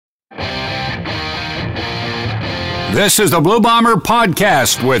This is the Blue Bomber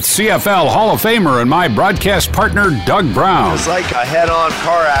Podcast with CFL Hall of Famer and my broadcast partner, Doug Brown. It was like a head-on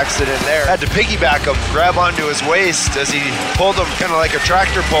car accident there. Had to piggyback him, grab onto his waist as he pulled him kind of like a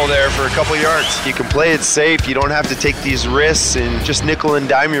tractor pull there for a couple yards. You can play it safe. You don't have to take these risks and just nickel and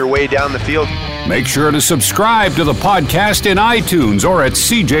dime your way down the field. Make sure to subscribe to the podcast in iTunes or at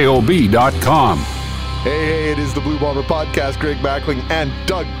cjob.com. Hey, it is the Blue Bomber Podcast. Greg Mackling and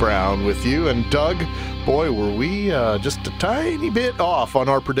Doug Brown with you. And Doug, boy, were we just a tiny bit off on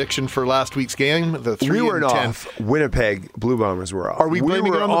our prediction for last week's game. The 3-10. We weren't off. Winnipeg Blue Bombers were off. Are we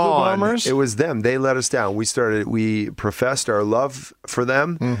blaming it on the Blue Bombers? It was them. They let us down. We professed our love for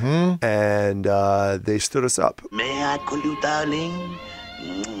them, and they stood us up. May I call you darling?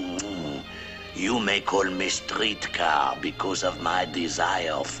 You may call me streetcar because of my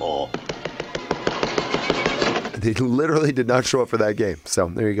desire for... They literally did not show up for that game. So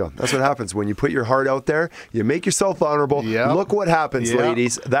there you go. That's what happens when you put your heart out there. You make yourself vulnerable. Yep. Look what happens,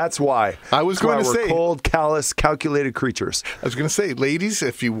 ladies. That's why. We're cold, callous, calculated creatures. I was going to say, ladies,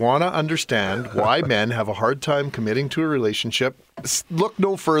 if you want to understand why men have a hard time committing to a relationship, look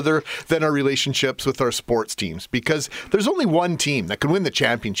no further than our relationships with our sports teams, because there's only one team that can win the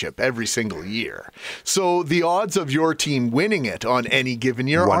championship every single year. So the odds of your team winning it on any given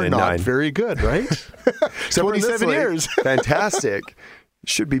year are not very good, right? 27 years. Fantastic.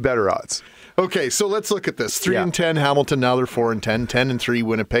 Should be better odds. Okay, so let's look at this. 3-10 Hamilton, now they're 4-10. 10-3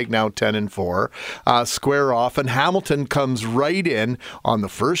 Winnipeg, now 10-4. Square off, and Hamilton comes right in on the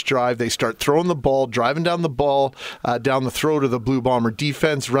first drive. They start throwing the ball, driving down the ball, down the throat of the Blue Bomber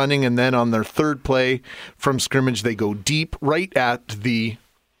defense, running, and then on their third play from scrimmage, they go deep right at the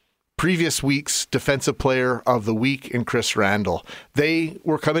previous week's Defensive Player of the Week in Chris Randall. They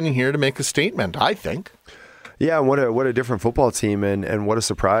were coming in here to make a statement, I think. Yeah, what a different football team, and what a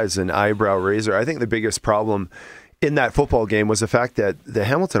surprise, an eyebrow raiser. I think the biggest problem in that football game was the fact that the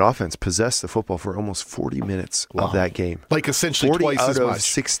Hamilton offense possessed the football for almost 40 minutes of that game. Like essentially 40 twice out as of much.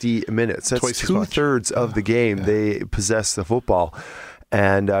 60 minutes. That's Twice as two-thirds of the game they possessed the football.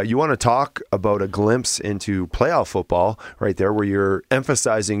 And you want to talk about a glimpse into playoff football right there, where you're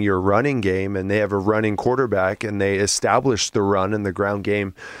emphasizing your running game, and they have a running quarterback, and they establish the run and the ground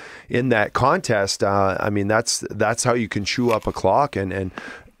game in that contest. I mean, that's how you can chew up a clock. And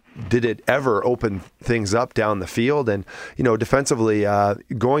did it ever open things up down the field? And, defensively,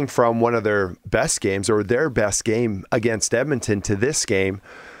 going from one of their best games or their best game against Edmonton to this game,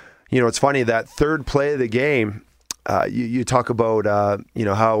 it's funny, that third play of the game, you talk about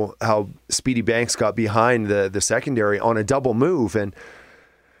how Speedy Banks got behind the secondary on a double move, and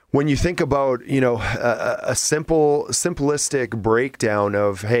when you think about a simplistic breakdown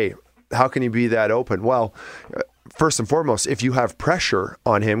of, hey, how can he be that open? Well, first and foremost, if you have pressure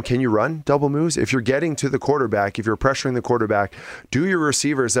on him, can you run double moves? If you're getting to the quarterback, if you're pressuring the quarterback, do your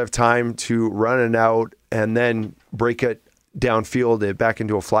receivers have time to run it out and then break it downfield back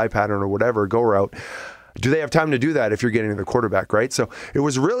into a fly pattern or whatever, go route? Do they have time to do that if you're getting to the quarterback, right? So it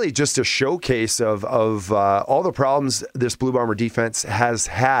was really just a showcase of all the problems this Blue Bomber defense has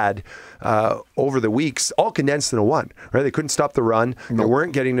had over the weeks, all condensed into one, right? They couldn't stop the run. Nope. They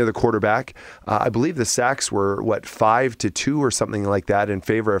weren't getting to the quarterback. I believe the sacks were, 5-2 or something like that in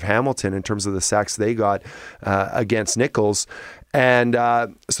favor of Hamilton in terms of the sacks they got against Nichols. And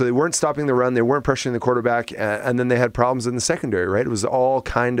so they weren't stopping the run, they weren't pressuring the quarterback, and then they had problems in the secondary, right? It was all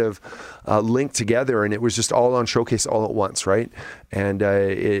kind of linked together, and it was just all on showcase all at once, right? And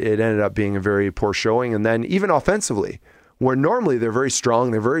it ended up being a very poor showing. And then even offensively, where normally they're very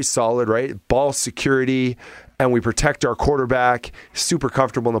strong, they're very solid, right? Ball security, and we protect our quarterback, super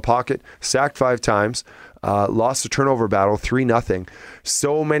comfortable in the pocket, sacked 5 times. Lost the turnover battle 3-0.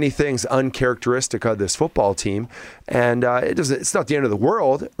 So many things uncharacteristic of this football team, and it's not the end of the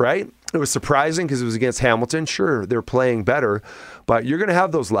world, right? It was surprising because it was against Hamilton. Sure, they're playing better, but you're going to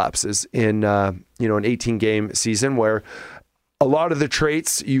have those lapses in an 18-game season where a lot of the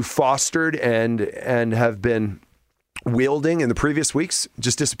traits you fostered and have been wielding in the previous weeks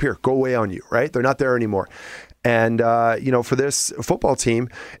just disappear, go away on you, right? They're not there anymore. And, for this football team,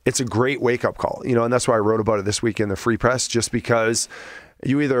 it's a great wake-up call, and that's why I wrote about it this week in the Free Press, just because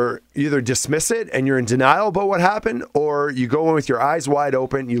you either dismiss it and you're in denial about what happened, or you go in with your eyes wide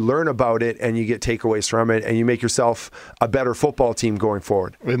open, you learn about it, and you get takeaways from it, and you make yourself a better football team going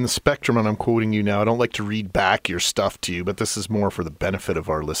forward. In the Spectrum, and I'm quoting you now, I don't like to read back your stuff to you, but this is more for the benefit of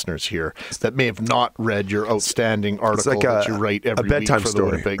our listeners here that may have not read your outstanding article that you write every week for the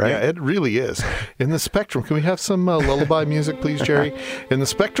Winnipeg. Right? Yeah, it really is. In the Spectrum, can we have some lullaby music, please, Jerry? In the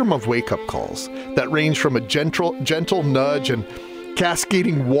spectrum of wake-up calls that range from a gentle nudge and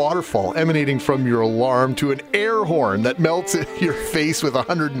cascading waterfall emanating from your alarm to an air horn that melts your face with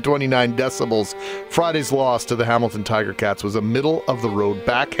 129 decibels. Friday's loss to the Hamilton Tiger Cats was a middle-of-the-road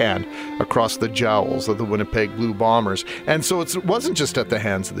backhand across the jowls of the Winnipeg Blue Bombers. And so it wasn't just at the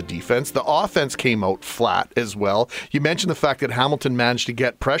hands of the defense. The offense came out flat as well. You mentioned the fact that Hamilton managed to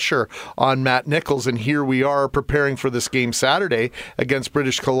get pressure on Matt Nichols, and here we are preparing for this game Saturday against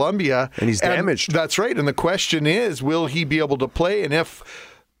British Columbia. And he's damaged. That's right. And the question is, will he be able to play? And if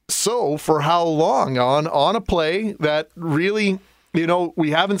so, for how long on a play that really,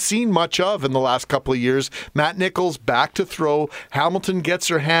 we haven't seen much of in the last couple of years? Matt Nichols back to throw. Hamilton gets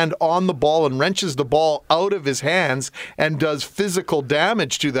her hand on the ball and wrenches the ball out of his hands and does physical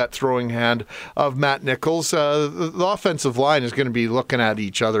damage to that throwing hand of Matt Nichols. The offensive line is going to be looking at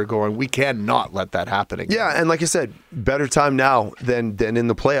each other going, we cannot let that happen again. Yeah, and like I said, better time now than in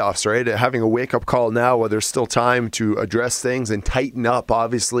the playoffs, right? Having a wake-up call now where there's still time to address things and tighten up,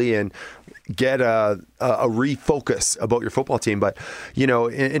 obviously, and get a refocus about your football team. But,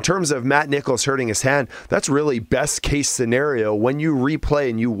 in terms of Matt Nichols hurting his hand, that's really best case scenario. When you replay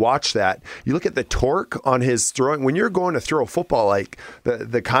and you watch that, you look at the torque on his throwing. When you're going to throw a football, like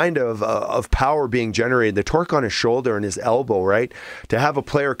the kind of power being generated, the torque on his shoulder and his elbow, right? To have a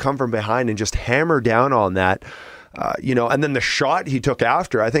player come from behind and just hammer down on that, and then the shot he took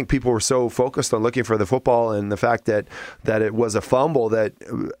after, I think people were so focused on looking for the football and the fact that it was a fumble that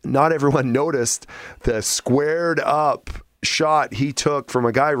not everyone noticed the squared up shot he took from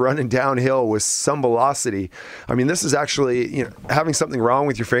a guy running downhill with some velocity. I mean, this is actually, having something wrong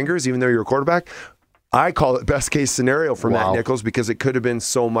with your fingers, even though you're a quarterback. I call it best case scenario for Matt Nichols because it could have been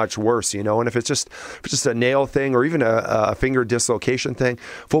so much worse, And if it's just a nail thing or even a finger dislocation thing,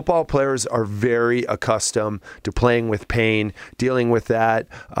 football players are very accustomed to playing with pain, dealing with that.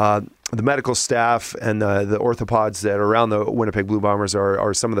 The medical staff and the orthopods that are around the Winnipeg Blue Bombers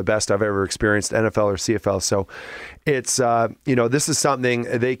are some of the best I've ever experienced, NFL or CFL. So it's, this is something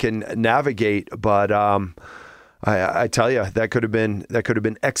they can navigate, but I tell you, that could have been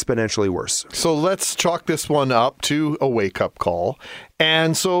exponentially worse. So let's chalk this one up to a wake-up call.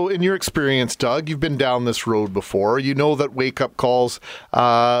 And so in your experience, Doug, you've been down this road before. You know that wake-up calls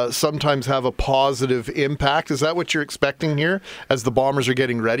sometimes have a positive impact. Is that what you're expecting here as the Bombers are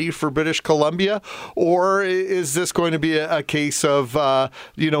getting ready for British Columbia? Or is this going to be a case of,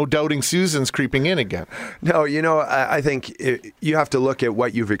 doubting Susans creeping in again? No, I think you have to look at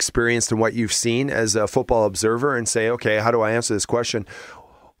what you've experienced and what you've seen as a football observer and say, okay, how do I answer this question?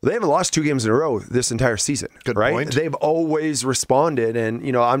 They haven't lost 2 games in a row this entire season. Good right? point. They've always responded,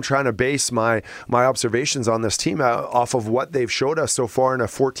 and I'm trying to base my observations on this team off of what they've showed us so far in a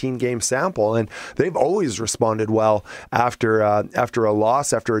 14-game sample, and they've always responded well after a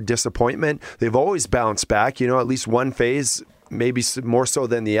loss, after a disappointment. They've always bounced back. At least one phase, maybe more so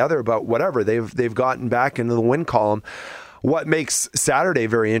than the other, but whatever. They've gotten back into the win column. What makes Saturday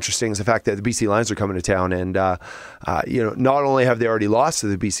very interesting is the fact that the BC Lions are coming to town, and not only have they already lost to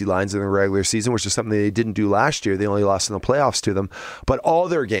the BC Lions in the regular season, which is something they didn't do last year, they only lost in the playoffs to them, but all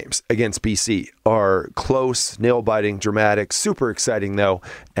their games against BC are close, nail-biting, dramatic, super exciting though,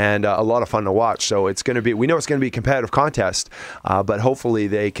 and a lot of fun to watch. So we know it's going to be a competitive contest, but hopefully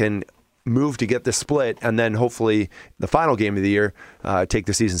they can move to get the split, and then hopefully the final game of the year take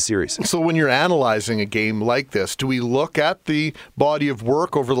the season serious. So when you're analyzing a game like this, do we look at the body of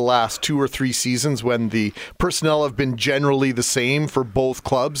work over the last 2 or 3 seasons when the personnel have been generally the same for both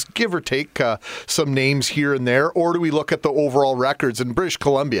clubs, give or take some names here and there, or do we look at the overall records? And British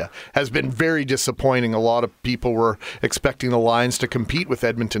Columbia has been very disappointing. A lot of people were expecting the Lions to compete with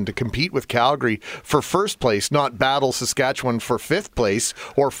Edmonton, to compete with Calgary for first place, not battle Saskatchewan for 5th place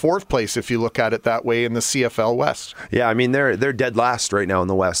or 4th place, if you look at it that way in the CFL West. Yeah, I mean, they're dead last right now in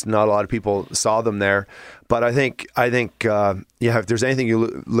the West. Not a lot of people saw them there. But I think if there's anything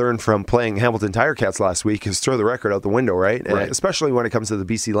you learn from playing Hamilton Tiger Cats last week is throw the record out the window, right? Right. And especially when it comes to the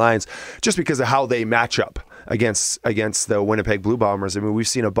BC Lions, just because of how they match up against the Winnipeg Blue Bombers. I mean, we've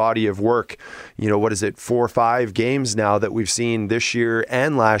seen a body of work, 4 or 5 games now that we've seen this year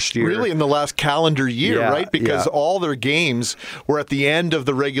and last year. Really in the last calendar year, right? Because all their games were at the end of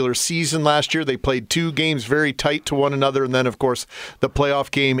the regular season last year. They played 2 games very tight to one another, and then, of course, the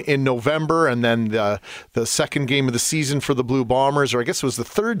playoff game in November, and then the second game of the season for the Blue Bombers, or I guess it was the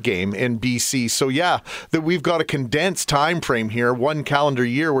 3rd game in BC. So, that we've got a condensed time frame here, 1 calendar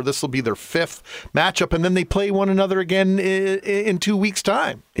year, where this will be their 5th matchup, and then they play one another again in 2 weeks'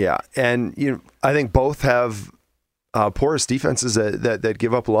 time. Yeah, and I think both have porous defenses that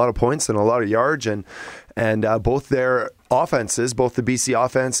give up a lot of points and a lot of yards, and both their offenses, both the BC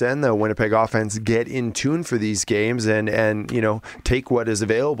offense and the Winnipeg offense, get in tune for these games and take what is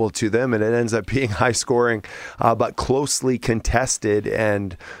available to them, and it ends up being high scoring, but closely contested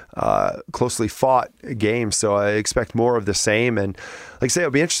and closely fought games. So I expect more of the same. And like I say,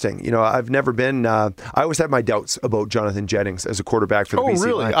 it'll be interesting. I've never been. I always had my doubts about Jonathan Jennings as a quarterback for the BC. Oh,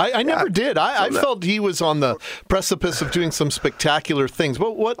 really? I never did. I So felt he was on the precipice of doing some spectacular things.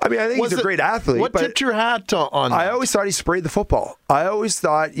 But I think he's a great athlete. What tipped your hat on? I always thought he sprayed the football. I always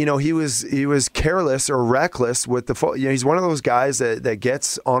thought, he was careless or reckless with the football. He's one of those guys that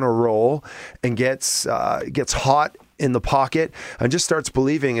gets on a roll and gets hot in the pocket and just starts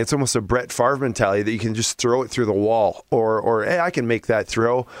believing it's almost a Brett Favre mentality that you can just throw it through the wall or hey, I can make that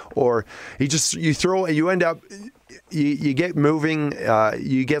throw, or you throw and you end up. You get moving,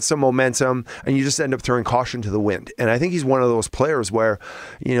 you get some momentum, and you just end up throwing caution to the wind. And I think he's one of those players where,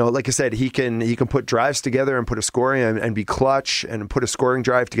 like I said, he can put drives together and put a scoring and be clutch and put a scoring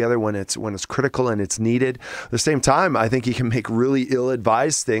drive together when it's critical and it's needed. At the same time, I think he can make really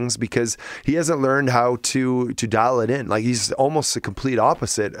ill-advised things because he hasn't learned how to dial it in. Like, he's almost the complete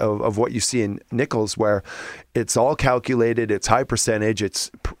opposite of what you see in Nichols, where it's all calculated, it's high percentage,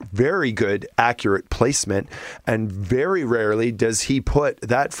 it's very good, accurate placement, and very rarely does he put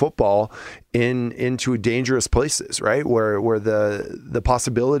that football into dangerous places, right? Where the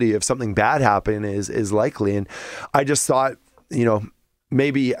possibility of something bad happening is likely. And I just thought,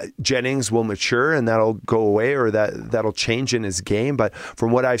 maybe Jennings will mature and that'll go away, or that'll change in his game. But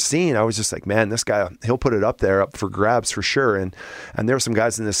from what I've seen, I was just like, man, this guy, he'll put it up for grabs for sure. And there are some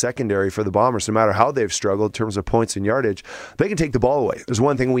guys in the secondary for the Bombers, no matter how they've struggled in terms of points and yardage, they can take the ball away. There's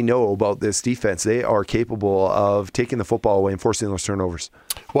one thing we know about this defense. They are capable of taking the football away and forcing those turnovers.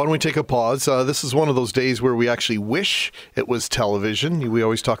 Why don't we take a pause? This is one of those days where we actually wish it was television. We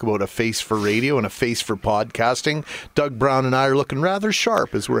always talk about a face for radio and a face for podcasting. Doug Brown and I are looking rather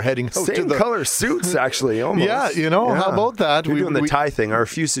sharp as we're heading out Same color suits, actually, almost. Yeah, how about that? We're doing the tie thing. I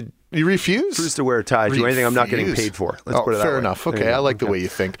refuse to. You refuse? Refuse to wear a tie. Do anything I'm not getting paid for. Let's put it that way. Fair enough. Okay, I like the way you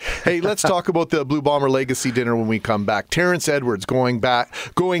think. Hey, let's talk about the Blue Bomber Legacy Dinner when we come back. Terrence Edwards going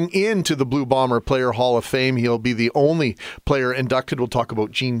into the Blue Bomber Player Hall of Fame. He'll be the only player inducted. We'll talk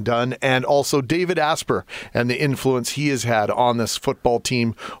about Gene Dunn and also David Asper and the influence he has had on this football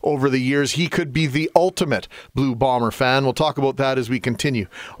team over the years. He could be the ultimate Blue Bomber fan. We'll talk about that as we continue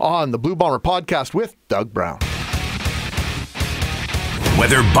on the Blue Bomber Podcast with Doug Brown.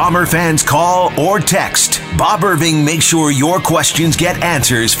 Whether Bomber fans call or text, Bob Irving makes sure your questions get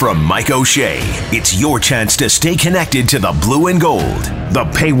answers from Mike O'Shea. It's your chance to stay connected to the blue and gold. The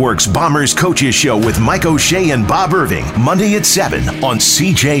Payworks Bombers Coaches Show with Mike O'Shea and Bob Irving, Monday at 7 on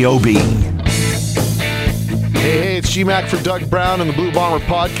CJOB. Hey, it's G-Mac for Doug Brown and the Blue Bomber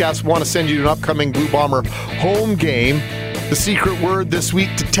Podcast. Want to send you an upcoming Blue Bomber home game. The secret word this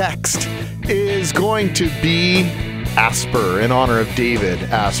week to text is going to be Asper, in honor of David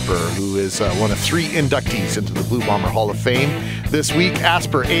Asper, who is one of 3 inductees into the Blue Bomber Hall of Fame. This week,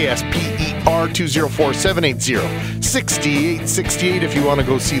 Asper, ASPER 204-780-6868 if you want to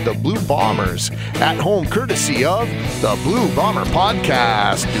go see the Blue Bombers at home, courtesy of the Blue Bomber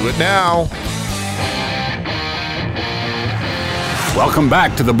Podcast. Do it now. Welcome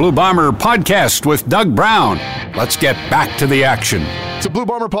back to the Blue Bomber Podcast with Doug Brown. Let's get back to the action. It's a Blue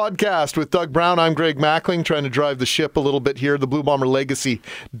Bomber Podcast with Doug Brown. I'm Greg Mackling, trying to drive the ship a little bit here. The Blue Bomber Legacy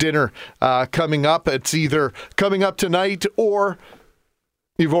Dinner coming up. It's either coming up tonight or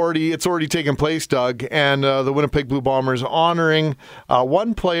it's already taken place, Doug, and the Winnipeg Blue Bombers honoring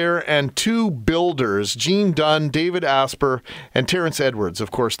 1 player and 2 builders, Gene Dunn, David Asper, and Terrence Edwards,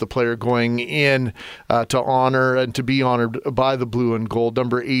 of course, the player going in to honor and to be honored by the Blue and Gold,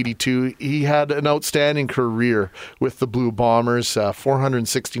 number 82. He had an outstanding career with the Blue Bombers,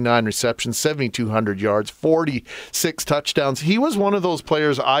 469 receptions, 7,200 yards, 46 touchdowns. He was one of those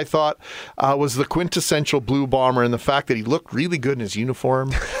players I thought was the quintessential Blue Bomber, and the fact that he looked really good in his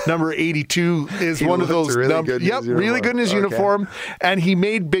uniform. Number 82 is one of those. Really good in his uniform. And he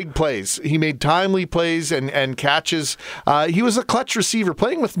made big plays. He made timely plays and catches. He was a clutch receiver,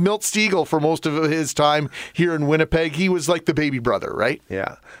 playing with Milt Stegall for most of his time here in Winnipeg. He was like the baby brother, right?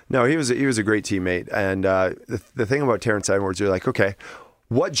 Yeah. No, he was a great teammate. And the thing about Terrence Edwards, you're like, okay,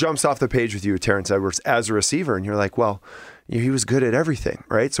 what jumps off the page with you, Terrence Edwards, as a receiver? And you're like, well, he was good at everything,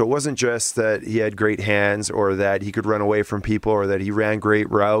 right? So it wasn't just that he had great hands or that he could run away from people or that he ran great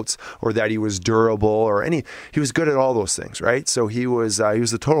routes or that he was durable or he was good at all those things, right? So he was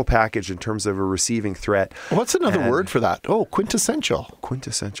the total package in terms of a receiving threat. What's another word for that? Oh, quintessential.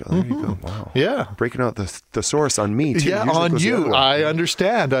 Quintessential. There you go. Wow. Yeah. Breaking out the thesaurus on me, too. Yeah, Usually on you. I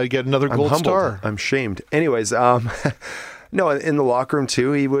understand. I get another gold star. I'm shamed. Anyways, no, in the locker room,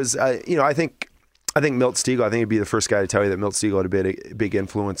 too, he was, I think Milt Stegall, I think he'd be the first guy to tell you that Milt Stegall had a big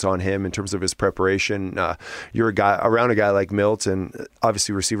influence on him in terms of his preparation. You're around a guy like Milt, and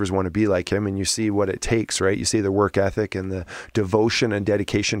obviously receivers want to be like him, and you see what it takes, right? You see the work ethic and the devotion and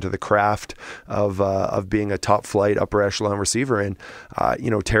dedication to the craft of being a top flight, upper echelon receiver. And,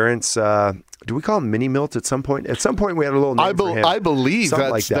 Terrence, do we call him Mini Milt at some point? At some point, we had a little name for him. I believe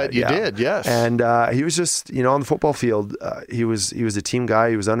that you did, yes. And he was just, on the football field, he was a team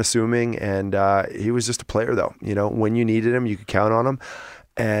guy. He was unassuming, and he was just a player, though. When you needed him, you could count on him.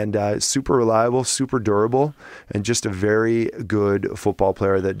 And super reliable, super durable, and just a very good football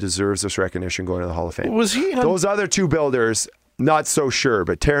player that deserves this recognition going to the Hall of Fame. Was he? Those other two builders, not so sure,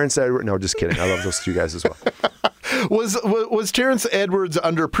 but Terrence Edwards, no, just kidding. I love those two guys as well. Was Terrence Edwards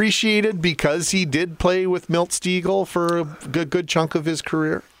underappreciated because he did play with Milt Stegall for a good chunk of his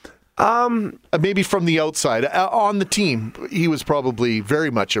career? Maybe from the outside. On the team, he was probably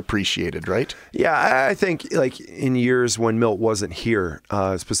very much appreciated, right? Yeah, I think in years when Milt wasn't here,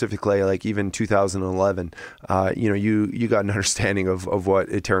 specifically even 2011, you got an understanding of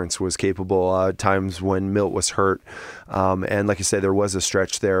what Terrence was capable. Times when Milt was hurt, and like I said, there was a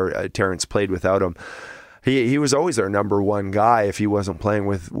stretch there. Terrence played without him. He was always our number one guy if he wasn't playing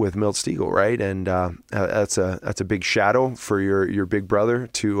with Milt Stegall, right? And that's a big shadow for your big brother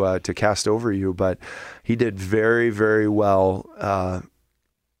to cast over you. But he did very, very well,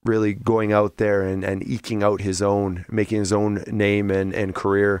 really going out there and eking out making his own name and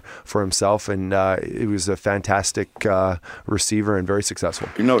career for himself. And he was a fantastic receiver and very successful.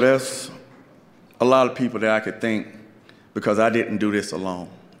 There's a lot of people that I could thank because I didn't do this alone.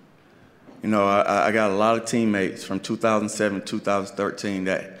 I got a lot of teammates from 2007, 2013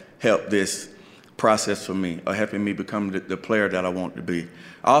 that helped this process for me, or helping me become the player that I want to be.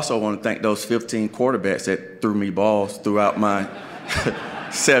 I also want to thank those 15 quarterbacks that threw me balls throughout my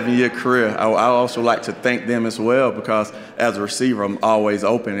 7-year career. I also like to thank them as well because as a receiver, I'm always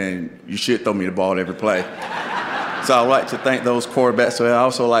open and you should throw me the ball every play. So I like to thank those quarterbacks.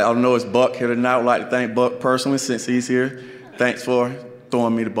 So I know it's Buck here tonight. I would like to thank Buck personally since he's here. Thanks for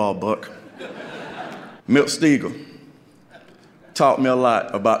throwing me the ball, Buck. Milt Stegall taught me a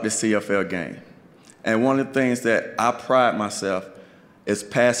lot about the CFL game. And one of the things that I pride myself is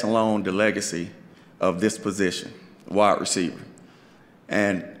passing along the legacy of this position, wide receiver.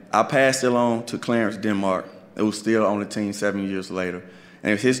 And I passed it along to Clarence Denmark, who's still on the team 7 years later.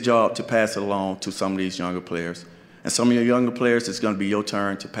 And it's his job to pass it along to some of these younger players. And some of your younger players, it's going to be your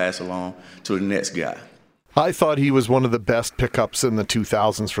turn to pass along to the next guy. I thought he was one of the best pickups in the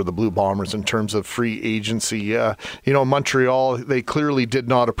 2000s for the Blue Bombers in terms of free agency. Montreal, they clearly did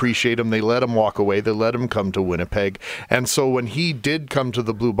not appreciate him. They let him walk away. They let him come to Winnipeg. And so when he did come to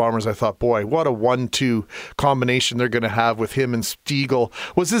the Blue Bombers, I thought, boy, what a 1-2 combination they're going to have with him and Stegall.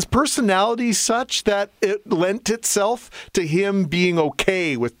 Was his personality such that it lent itself to him being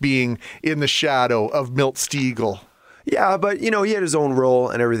okay with being in the shadow of Milt Stegall? Yeah, but, he had his own role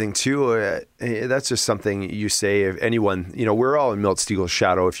and everything, too. That's just something you say if anyone, we're all in Milt Stegall's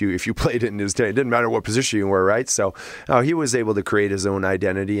shadow if you played it in his day. It didn't matter what position you were, right? So he was able to create his own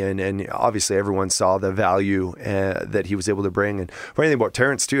identity, and obviously everyone saw the value that he was able to bring. And funny thing about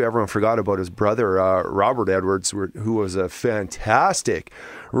Terrence, too, everyone forgot about his brother, Robert Edwards, who was a fantastic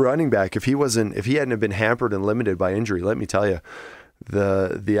running back. If he hadn't been hampered and limited by injury, let me tell you,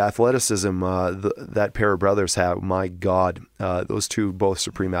 the athleticism that pair of brothers have, my God, those two both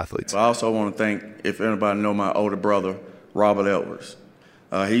supreme athletes. I also want to thank, if anybody know my older brother, Robert Edwards.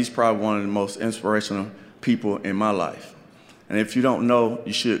 He's probably one of the most inspirational people in my life. And if you don't know,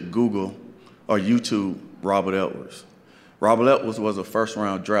 you should Google or YouTube Robert Edwards. Robert Edwards was a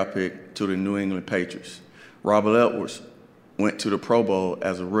first-round draft pick to the New England Patriots. Robert Edwards went to the Pro Bowl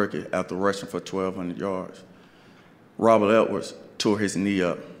as a rookie after rushing for 1,200 yards. Robert Edwards tore his knee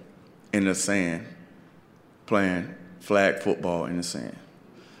up in the sand, playing flag football in the sand.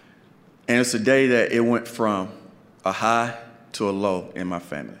 And it's a day that it went from a high to a low in my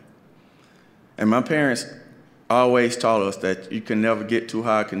family. And my parents always taught us that you can never get too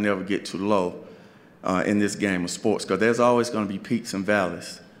high, can never get too low in this game of sports, because there's always going to be peaks and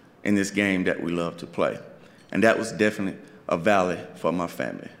valleys in this game that we love to play. And that was definitely a valley for my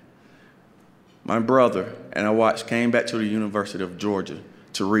family. My brother and I watched came back to the University of Georgia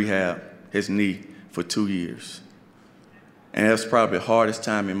to rehab his knee for 2 years. And it was probably the hardest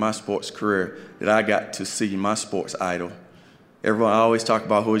time in my sports career that I got to see my sports idol. Everyone always talk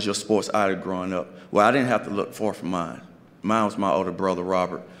about who is your sports idol growing up. Well, I didn't have to look far from mine. Mine was my older brother,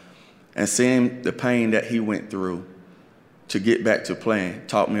 Robert. And seeing the pain that he went through to get back to playing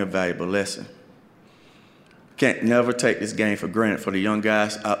taught me a valuable lesson. Can't never take this game for granted for the young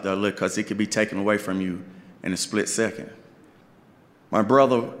guys out there, because it could be taken away from you in a split second. My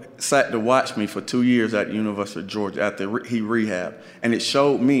brother sat to watch me for 2 years at the University of Georgia after he rehabbed, and it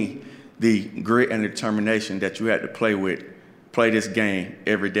showed me the grit and determination that you had to play this game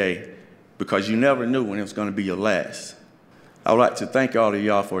every day, because you never knew when it was going to be your last. I would like to thank all of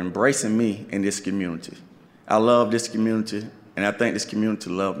y'all for embracing me in this community. I love this community, and I think this community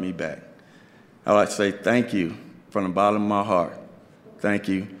loved me back. I would like to say thank you from the bottom of my heart. Thank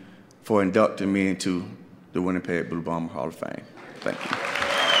you for inducting me into the Winnipeg Blue Bomber Hall of Fame. Thank you.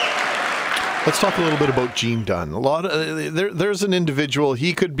 Let's talk a little bit about Gene Dunn. There's an individual,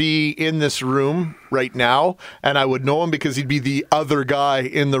 he could be in this room right now, and I would know him because he'd be the other guy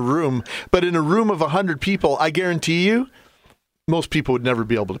in the room. But in a room of 100 people, I guarantee you, most people would never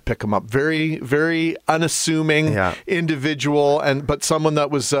be able to pick him up. Very, very unassuming individual, but someone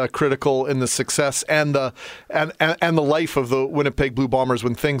that was critical in the success and the life of the Winnipeg Blue Bombers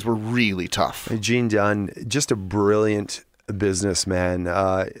when things were really tough. Gene Dunn, just a brilliant businessman.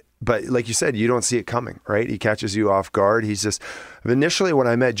 But like you said, you don't see it coming, right? He catches you off guard. He's just, initially when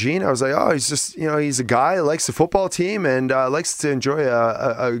I met Gene, I was like, oh, he's just, he's a guy who likes the football team and likes to enjoy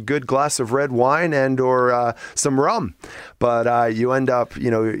a good glass of red wine and or some rum. But you end up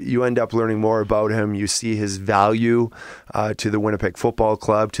learning more about him. You see his value to the Winnipeg Football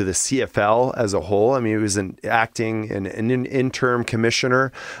Club, to the CFL as a whole. I mean, he was an interim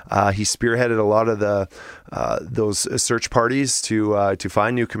commissioner. He spearheaded a lot of those search parties to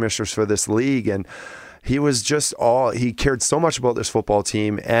find new commissioners for this league, and he was he cared so much about this football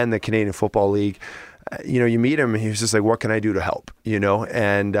team and the Canadian Football League. You meet him, he was just like, what can I do to help?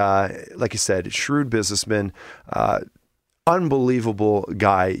 And like you said, shrewd businessman, unbelievable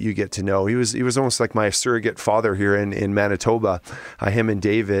guy you get to know. He was almost like my surrogate father here in Manitoba. Him and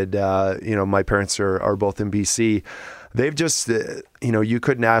David, my parents are both in BC. They've just, you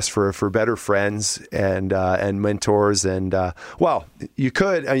couldn't ask for better friends and mentors. And, you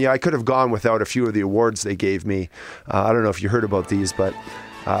could. I could have gone without a few of the awards they gave me. I don't know if you heard about these, but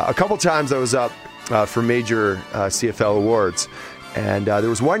a couple times I was up for major CFL awards. And there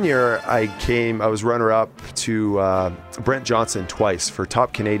was one year I was runner-up to Brent Johnson twice for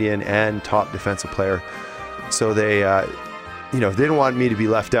top Canadian and top defensive player. So they, they didn't want me to be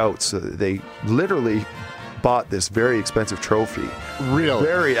left out. So they literally bought this very expensive trophy. Really?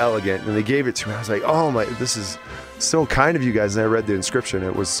 Very elegant. And they gave it to me. I was like, oh my, this is so kind of you guys. And I read the inscription.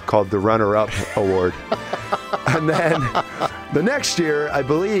 It was called the Runner-Up Award. And then the next year, I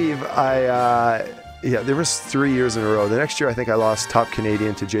believe there was 3 years in a row. The next year, I think I lost top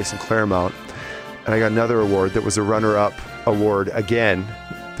Canadian to Jason Claremont. And I got another award that was a runner-up award again.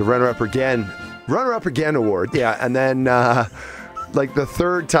 The runner-up again award. Yeah. And then, like the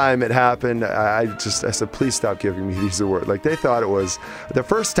third time it happened, I said, please stop giving me these awards. Like they thought it was the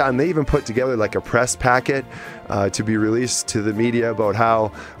first time. They even put together like a press packet to be released to the media about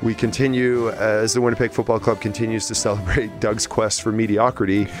how we continue, as the Winnipeg Football Club continues to celebrate Doug's quest for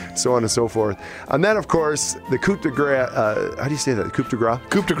mediocrity, so on and so forth. And then, of course, the coup de grace, how do you say that? The coup de grace?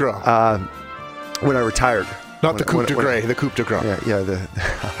 Coup de grace. When I retired. Not the coup de grace, the coup de grace. Yeah.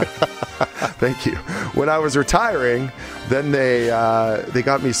 Thank you. When I was retiring, then they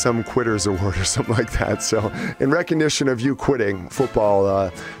got me some quitters award or something like that. So in recognition of you quitting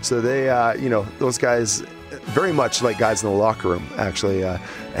football, so they, those guys very much like guys in the locker room, actually,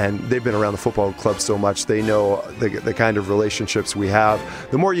 and they've been around the football club so much, they know the kind of relationships we have.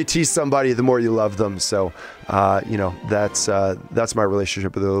 The more you tease somebody, the more you love them. So, that's my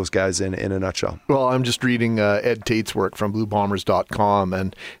relationship with those guys in a nutshell. Well, I'm just reading Ed Tate's work from BlueBombers.com,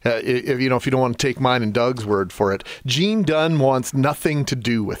 and if you don't want to take mine and Doug's word for it, Gene Dunn wants nothing to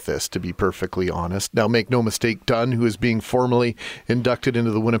do with this, to be perfectly honest. Now, make no mistake, Dunn, who is being formally inducted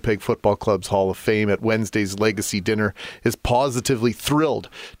into the Winnipeg Football Club's Hall of Fame at Wednesday's Legacy Dinner, is positively thrilled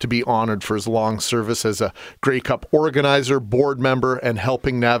to be honored for his long service as a Grey Cup organizer, board member, and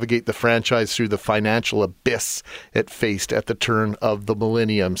helping navigate the franchise through the financial abyss it faced at the turn of the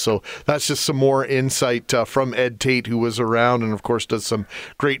millennium. So that's just some more insight from Ed Tate, who was around and, of course, does some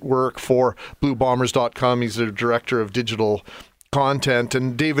great work for BlueBombers.com. He's the director of digital content,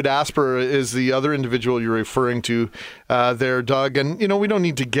 and David Asper is the other individual you're referring to there, Doug. And, we don't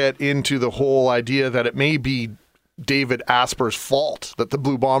need to get into the whole idea that it may be David Asper's fault that the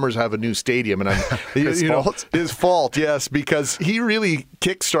Blue Bombers have a new stadium. And his fault, yes, because he really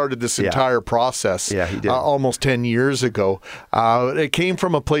kickstarted this entire process. Yeah, he did. Almost 10 years ago. It came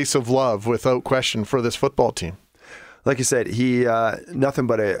from a place of love, without question, for this football team. Like you said, he nothing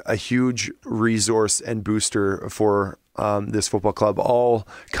but a huge resource and booster for this football club, all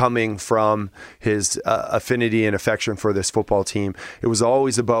coming from his affinity and affection for this football team. It was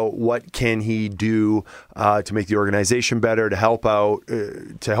always about what can he do to make the organization better, to help out,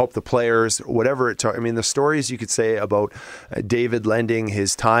 to help the players, whatever it took. I mean, the stories you could say about David lending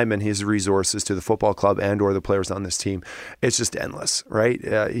his time and his resources to the football club and or the players on this team, it's just endless,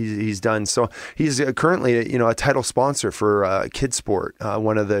 right? He's done so. He's currently a title sponsor for Kids Sport,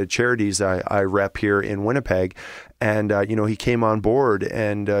 one of the charities I rep here in Winnipeg. And he came on board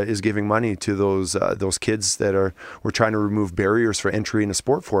and is giving money to those kids that we're trying to remove barriers for entry into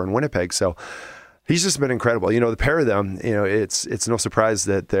sport for in Winnipeg. So he's just been incredible. The pair of them, it's no surprise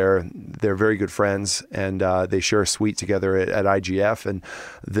that they're very good friends, and they share a suite together at IGF, and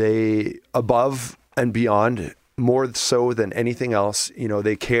they, above and beyond, more so than anything else,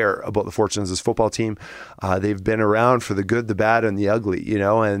 they care about the fortunes of this football team. They've been around for the good, the bad, and the ugly,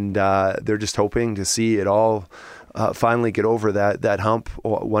 and they're just hoping to see it all finally get over that hump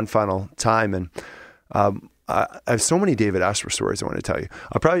one final time. And I have so many David Asper stories I want to tell you.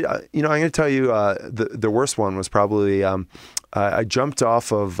 I'll probably, I'm going to tell you the worst one was probably I jumped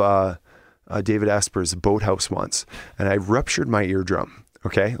off of David Asper's boathouse once, and I ruptured my eardrum.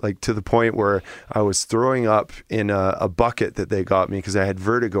 Okay, like to the point where I was throwing up in a bucket that they got me because I had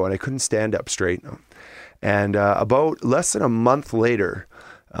vertigo and I couldn't stand up straight. And about less than a month later,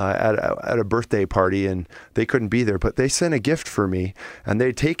 at a birthday party, and they couldn't be there, but they sent a gift for me, and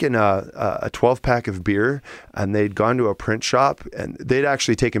they'd taken a 12-pack of beer, and they'd gone to a print shop, and they'd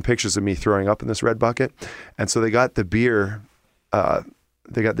actually taken pictures of me throwing up in this red bucket, and so they got the beer.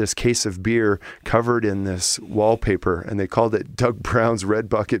 They got this case of beer covered in this wallpaper, and they called it Doug Brown's Red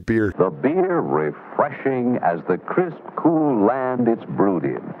Bucket Beer. The beer refreshing as the crisp, cool land it's brewed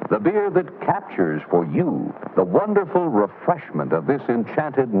in. The beer that captures for you the wonderful refreshment of this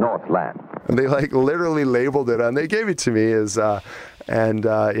enchanted Northland. And they literally labeled it, and they gave it to me as, that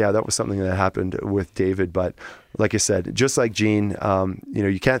was something that happened with David. But like I said, just like Gene,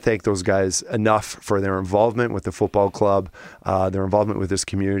 you can't thank those guys enough for their involvement with the football club, their involvement with this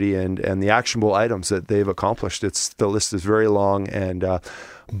community, and the actionable items that they've accomplished. The list is very long, and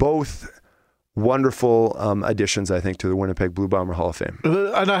both wonderful additions, I think, to the Winnipeg Blue Bomber Hall of Fame.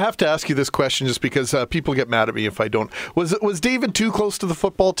 And I have to ask you this question just because people get mad at me if I don't. Was David too close to the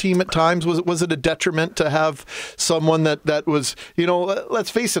football team at times? Was it a detriment to have someone that was, let's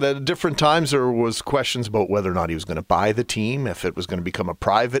face it, at different times there was questions about whether or not he was going to buy the team, if it was going to become a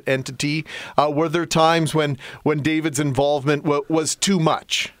private entity. Were there times when David's involvement was too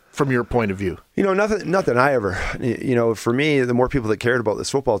much? From your point of view? Nothing I ever, for me, the more people that cared about this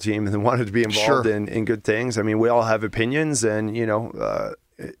football team and wanted to be involved in good things. I mean, we all have opinions, and,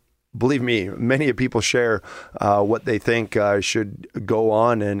 believe me, many people share what they think should go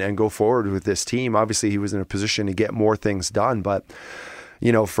on and go forward with this team. Obviously, he was in a position to get more things done, but,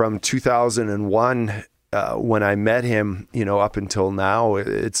 from 2001, when I met him, up until now,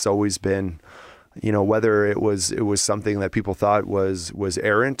 it's always been, whether it was something that people thought was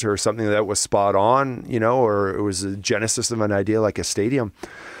errant or something that was spot on, or it was a genesis of an idea like a stadium.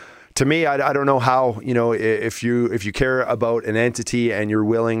 To me, I don't know how, if you care about an entity and you're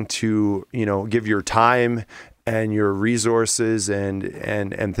willing to, give your time and your resources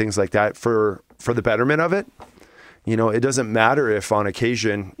and things like that for the betterment of it. It doesn't matter if on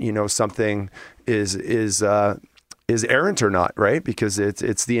occasion, something is errant or not, right? Because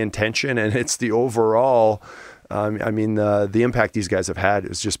it's the intention and it's the overall. The impact these guys have had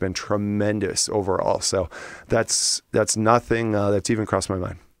has just been tremendous overall. So that's nothing that's even crossed my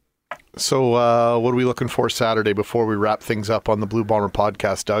mind. So what are we looking for Saturday before we wrap things up on the Blue Bomber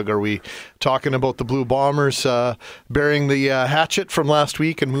podcast, Doug? Are we talking about the Blue Bombers burying the hatchet from last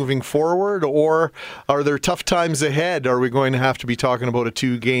week and moving forward, or are there tough times ahead? Are we going to have to be talking about a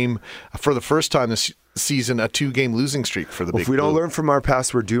 2-game, for the first time this season, a 2-game losing streak for the Big Blue? If we don't learn from our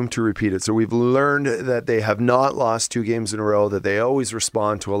past, we're doomed to repeat it. So we've learned that they have not lost 2 games in a row, that they always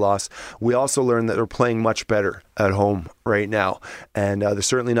respond to a loss. We also learned that they're playing much better at home right now. And they're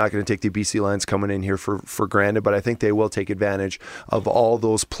certainly not going to take the BC Lions coming in here for granted, but I think they will take advantage of all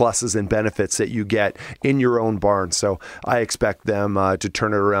those pluses and benefits that you get in your own barn. So I expect them to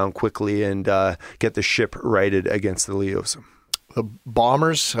turn it around quickly and get the ship righted against the Leos. the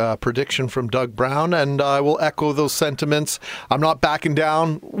Bombers, prediction from Doug Brown, and I will echo those sentiments. I'm not backing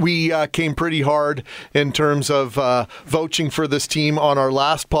down. We came pretty hard in terms of vouching for this team on our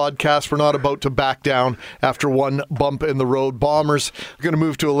last podcast. We're not about to back down after one bump in the road. Bombers are going to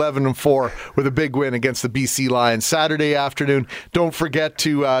move to 11-4 with a big win against the BC Lions Saturday afternoon. Don't forget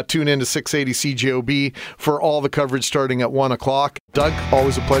to tune in to 680 CJOB for all the coverage starting at 1 o'clock. Doug,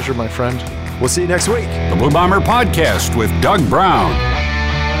 always a pleasure, my friend. We'll see you next week. The Blue Bomber Podcast with Doug Brown.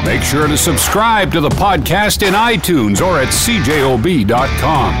 Make sure to subscribe to the podcast in iTunes or at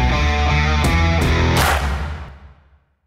cjob.com.